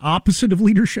that the opposite of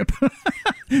leadership?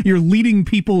 You're leading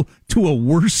people to a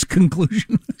worse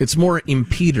conclusion. It's more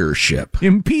impedership.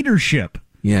 Impedership.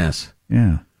 Yes.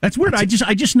 Yeah. That's weird. I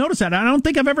just noticed that. I don't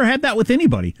think I've ever had that with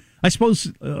anybody. I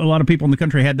suppose a lot of people in the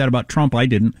country had that about Trump. I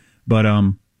didn't. But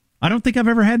I don't think I've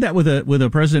ever had that with a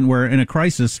president where in a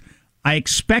crisis I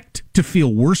expect to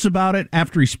feel worse about it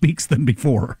after he speaks than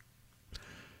before.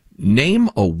 Name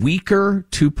a weaker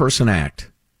two-person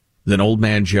act than Old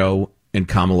Man Joe and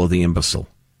Kamala the Imbecile.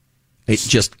 It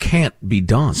just can't be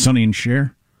done. Sonny and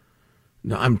Cher?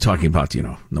 No, I'm talking about,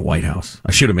 in the White House.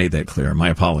 I should have made that clear. My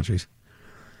apologies.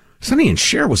 Sonny and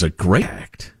Cher was a great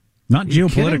act. Not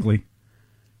geopolitically.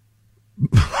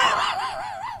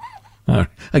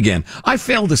 Again, I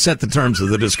failed to set the terms of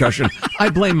the discussion. I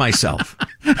blame myself.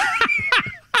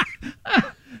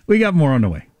 We got more on the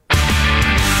way.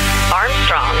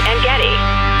 Armstrong and Getty.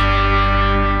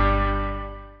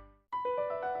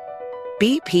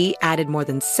 BP added more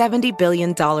than $70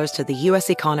 billion to the U.S.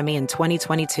 economy in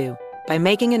 2022 by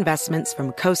making investments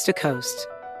from coast to coast.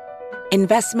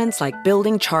 Investments like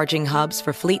building charging hubs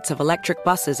for fleets of electric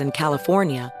buses in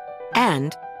California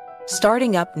and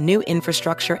starting up new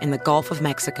infrastructure in the Gulf of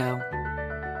Mexico.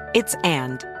 It's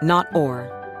and, not or.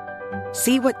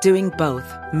 See what doing both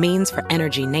means for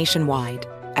energy nationwide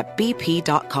at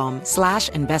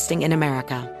bp.com/investing in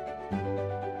America.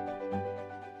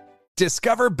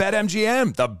 Discover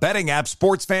BetMGM, the betting app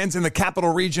sports fans in the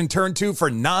capital region turn to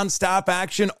for nonstop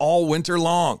action all winter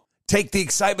long. Take the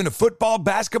excitement of football,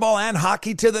 basketball, and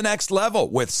hockey to the next level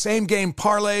with same-game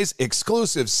parlays,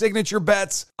 exclusive signature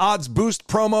bets, odds boost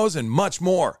promos, and much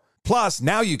more. Plus,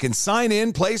 now you can sign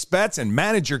in, place bets, and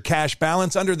manage your cash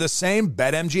balance under the same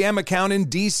BetMGM account in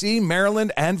D.C.,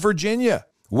 Maryland, and Virginia.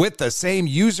 With the same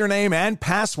username and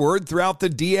password throughout the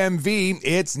DMV,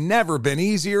 it's never been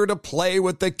easier to play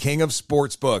with the king of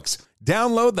sportsbooks.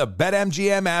 Download the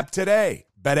BetMGM app today.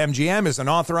 BetMGM is an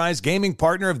authorized gaming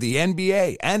partner of the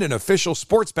NBA and an official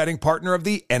sports betting partner of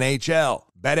the NHL.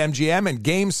 BetMGM and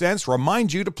GameSense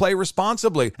remind you to play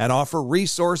responsibly and offer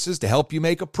resources to help you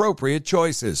make appropriate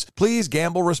choices. Please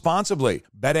gamble responsibly.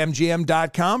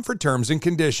 BetMGM.com for terms and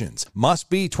conditions. Must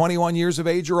be 21 years of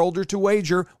age or older to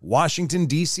wager. Washington,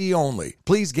 D.C. only.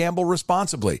 Please gamble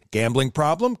responsibly. Gambling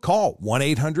problem? Call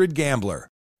 1-800-GAMBLER.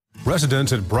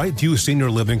 Residents at Brightview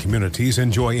Senior Living Communities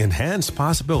enjoy enhanced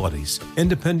possibilities,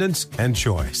 independence, and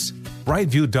choice.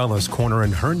 Brightview Dulles Corner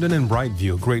in Herndon and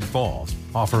Brightview, Great Falls,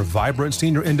 offer vibrant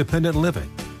senior independent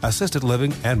living, assisted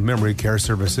living, and memory care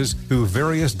services through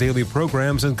various daily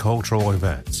programs and cultural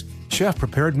events.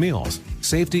 Chef-prepared meals,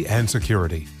 safety and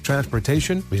security,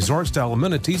 transportation, resort-style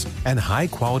amenities, and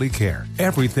high-quality care.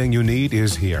 Everything you need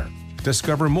is here.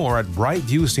 Discover more at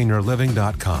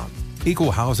brightviewseniorliving.com.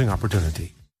 Equal housing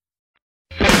opportunity.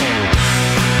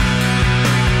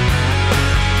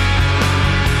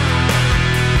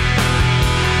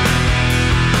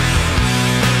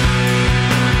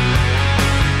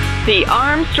 The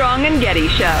Armstrong and Getty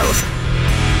Show.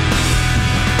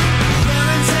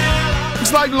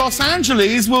 Looks like Los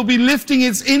Angeles will be lifting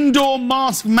its indoor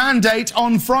mask mandate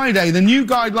on Friday. The new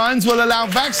guidelines will allow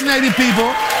vaccinated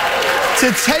people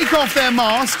to take off their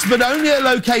masks, but only at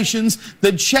locations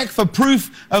that check for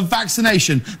proof of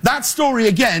vaccination. That story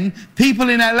again, people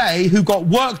in LA who got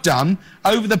work done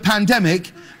over the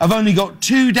pandemic have only got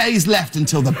 2 days left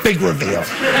until the big reveal.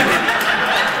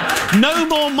 No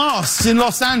more masks in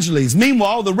Los Angeles.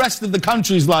 Meanwhile, the rest of the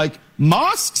country's like,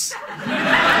 masks?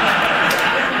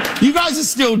 You guys are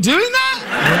still doing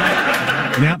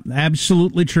that? Yeah,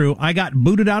 absolutely true. I got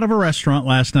booted out of a restaurant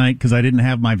last night because I didn't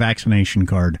have my vaccination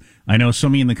card. I know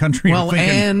some of you in the country are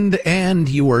thinking... and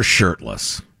you were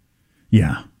shirtless.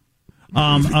 Yeah.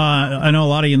 I know a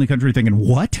lot of you in the country are thinking,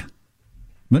 what?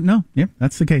 But no, yeah,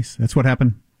 that's the case. That's what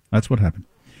happened.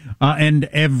 And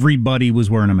everybody was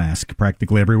wearing a mask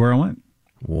practically everywhere I went.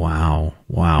 Wow.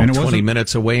 And 20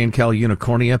 minutes away in Cal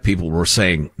Unicornia, people were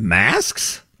saying,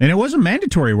 masks? And it wasn't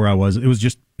mandatory where I was. It was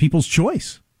just people's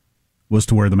choice was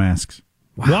to wear the masks.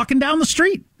 Wow. Walking down the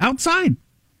street, outside.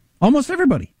 Almost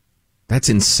everybody. That's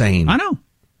insane. I know.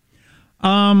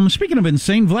 Speaking of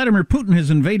insane, Vladimir Putin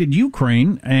has invaded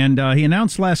Ukraine, and he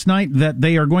announced last night that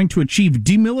they are going to achieve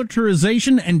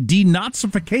demilitarization and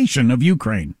denazification of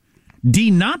Ukraine.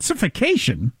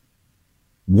 Denazification?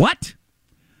 What?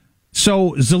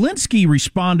 So Zelensky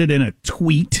responded in a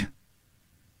tweet.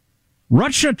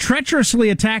 Russia treacherously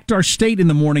attacked our state in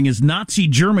the morning as Nazi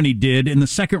Germany did in the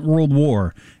Second World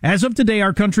War. As of today,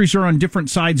 our countries are on different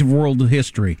sides of world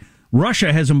history.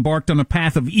 Russia has embarked on a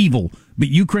path of evil, but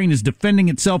Ukraine is defending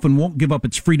itself and won't give up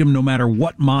its freedom no matter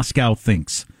what Moscow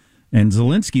thinks. And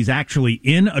Zelensky's actually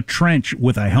in a trench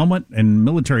with a helmet and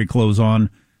military clothes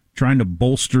on, trying to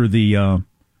bolster the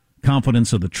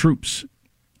confidence of the troops.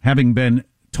 Having been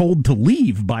told to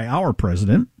leave by our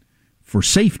president for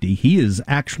safety, he is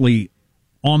actually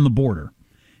on the border.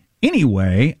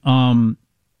 Anyway, Michael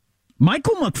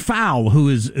McFaul, who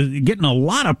is getting a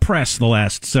lot of press the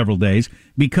last several days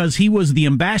because he was the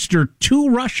ambassador to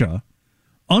Russia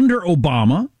under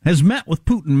Obama, has met with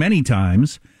Putin many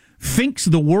times, thinks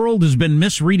the world has been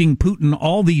misreading Putin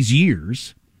all these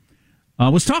years,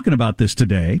 was talking about this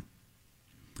today.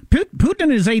 Putin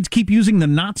and his aides keep using the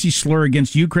Nazi slur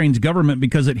against Ukraine's government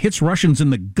because it hits Russians in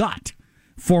the gut.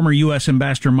 Former U.S.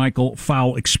 Ambassador Michael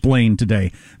Fowl explained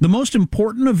today. The most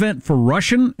important event for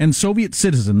Russian and Soviet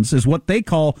citizens is what they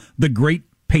call the Great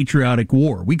Patriotic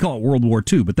War. We call it World War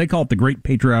II, but they call it the Great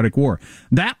Patriotic War.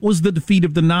 That was the defeat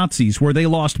of the Nazis, where they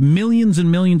lost millions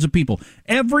and millions of people.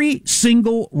 Every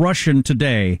single Russian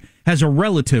today has a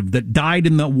relative that died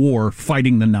in the war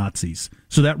fighting the Nazis.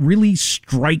 So that really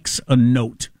strikes a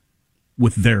note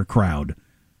with their crowd.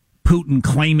 Putin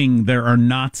claiming there are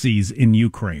Nazis in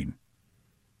Ukraine.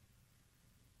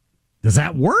 Does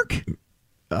that work?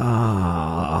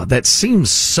 That seems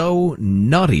so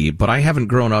nutty, but I haven't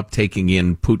grown up taking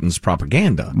in Putin's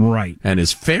propaganda. Right. And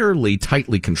his fairly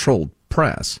tightly controlled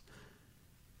press.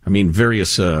 I mean,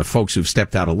 various folks who've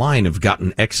stepped out of line have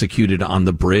gotten executed on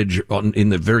the bridge in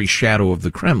the very shadow of the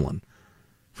Kremlin,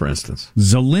 for instance.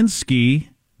 Zelensky,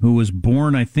 who was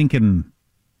born, I think, in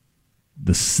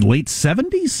the late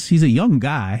 70s, he's a young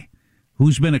guy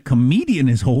who's been a comedian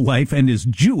his whole life and is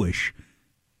Jewish,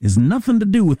 is nothing to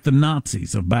do with the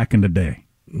Nazis of back in the day.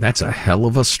 That's a hell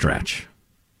of a stretch.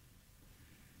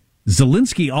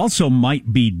 Zelensky also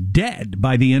might be dead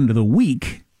by the end of the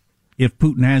week if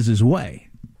Putin has his way.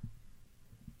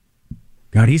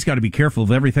 God, he's got to be careful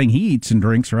of everything he eats and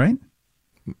drinks, right?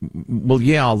 Well,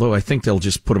 yeah, although I think they'll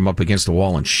just put him up against a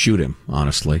wall and shoot him,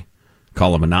 honestly.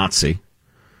 Call him a Nazi.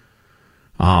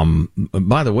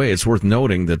 By the way, it's worth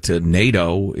noting that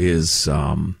NATO is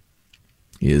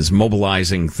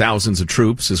mobilizing thousands of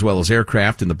troops as well as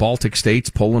aircraft in the Baltic states,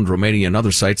 Poland, Romania, and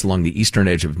other sites along the eastern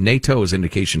edge of NATO as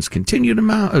indications continue to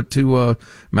mount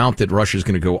that Russia is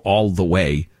going to go all the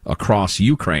way across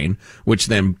Ukraine, which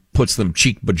then puts them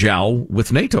cheek bajowl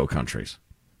with NATO countries.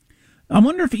 I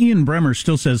wonder if Ian Bremmer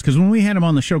still says, because when we had him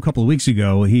on the show a couple of weeks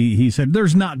ago, he said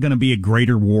there's not going to be a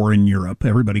greater war in Europe.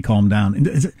 Everybody calm down.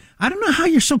 I don't know how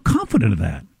you're so confident of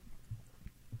that.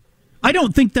 I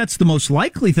don't think that's the most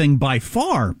likely thing by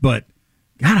far, but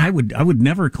God, I would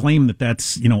never claim that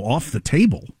that's, off the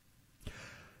table.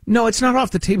 No, it's not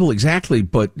off the table exactly,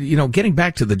 but, getting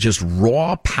back to the just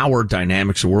raw power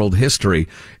dynamics of world history,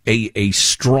 a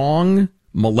strong,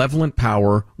 malevolent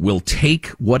power will take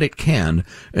what it can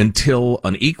until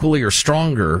an equally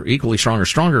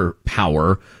stronger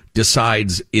power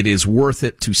decides it is worth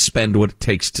it to spend what it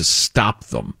takes to stop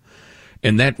them.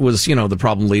 And that was, the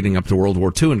problem leading up to World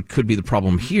War II and could be the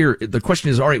problem here. The question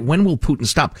is, all right, when will Putin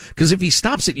stop? Because if he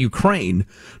stops at Ukraine,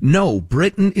 no,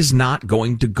 Britain is not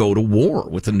going to go to war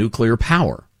with a nuclear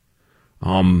power.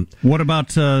 What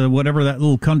about whatever that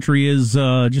little country is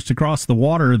just across the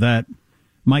water that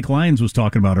Mike Lyons was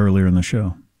talking about earlier in the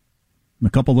show? A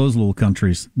couple of those little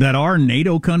countries that are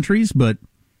NATO countries, but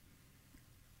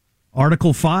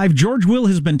Article 5, George Will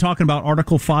has been talking about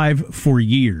Article 5 for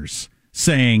years,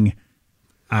 saying,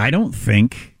 I don't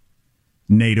think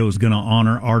NATO's going to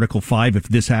honor Article 5 if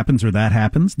this happens or that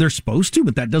happens. They're supposed to,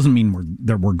 but that doesn't mean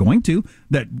we're going to.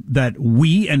 That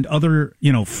we and other,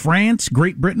 France,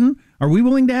 Great Britain, are we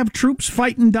willing to have troops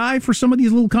fight and die for some of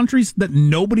these little countries that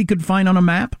nobody could find on a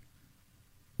map?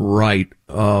 Right.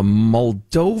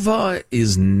 Moldova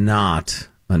is not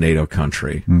a NATO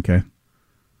country. Okay.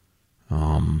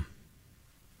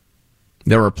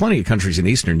 There are plenty of countries in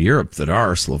Eastern Europe that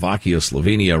are: Slovakia,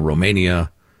 Slovenia,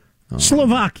 Romania.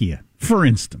 Slovakia, for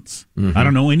instance. Mm-hmm. I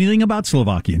don't know anything about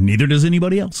Slovakia. Neither does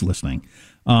anybody else listening.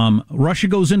 Russia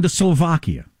goes into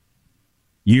Slovakia.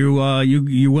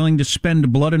 You willing to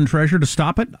spend blood and treasure to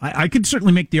stop it? I could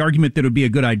certainly make the argument that it would be a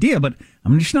good idea, but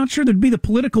I'm just not sure there'd be the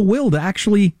political will to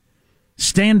actually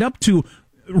stand up to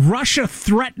Russia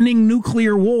threatening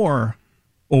nuclear war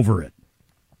over it.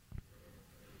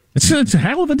 It's a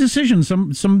hell of a decision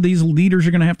some of these leaders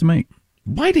are going to have to make.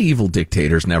 Why do evil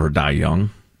dictators never die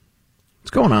young? What's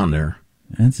going on there?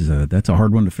 That's a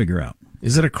hard one to figure out.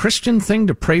 Is it a Christian thing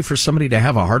to pray for somebody to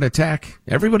have a heart attack?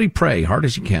 Everybody pray hard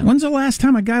as you can. When's the last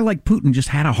time a guy like Putin just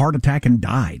had a heart attack and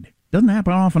died? Doesn't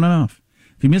happen often enough.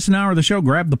 If you miss an hour of the show,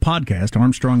 grab the podcast,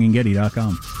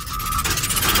 ArmstrongandGetty.com.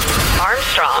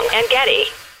 Armstrong and Getty.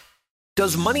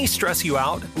 Does money stress you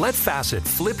out? Let Facet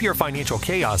flip your financial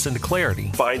chaos into clarity.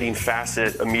 Finding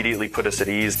Facet immediately put us at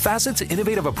ease. Facet's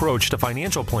innovative approach to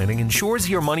financial planning ensures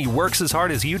your money works as hard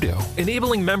as you do,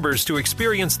 enabling members to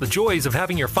experience the joys of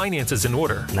having your finances in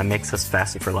order. That makes us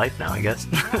Facet for life now, I guess.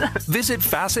 Visit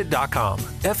Facet.com,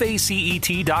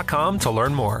 FACET.com to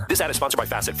learn more. This ad is sponsored by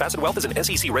Facet. Facet Wealth is an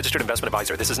SEC registered investment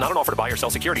advisor. This is not an offer to buy or sell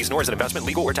securities, nor is it investment,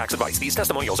 legal, or tax advice. These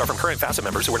testimonials are from current Facet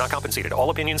members who are not compensated. All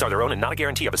opinions are their own and not a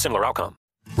guarantee of a similar outcome.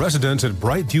 Residents at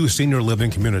Brightview Senior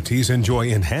Living Communities enjoy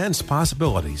enhanced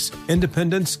possibilities,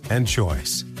 independence, and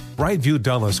choice. Brightview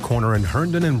Dulles Corner in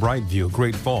Herndon and Brightview,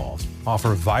 Great Falls,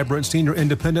 offer vibrant senior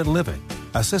independent living,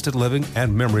 assisted living,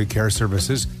 and memory care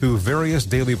services through various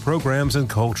daily programs and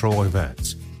cultural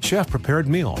events. Chef-prepared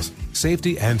meals,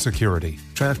 safety and security,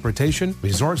 transportation,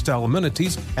 resort-style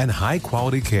amenities, and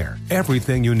high-quality care.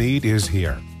 Everything you need is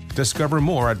here. Discover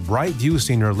more at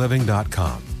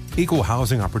brightviewseniorliving.com. Equal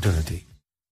housing opportunity.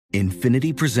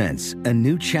 Infiniti presents a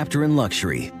new chapter in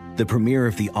luxury, the premiere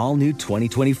of the all-new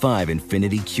 2025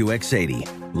 Infiniti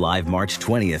QX80, live March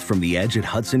 20th from the Edge at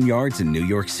Hudson Yards in New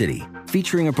York City,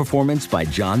 featuring a performance by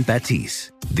John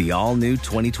Batiste. The all-new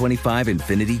 2025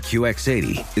 Infiniti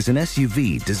QX80 is an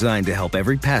SUV designed to help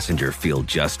every passenger feel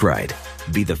just right.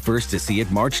 Be the first to see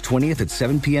it March 20th at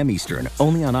 7 p.m. Eastern,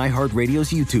 only on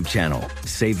iHeartRadio's YouTube channel.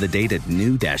 Save the date at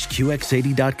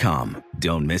new-QX80.com.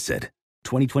 Don't miss it.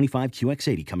 2025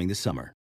 QX80 coming this summer.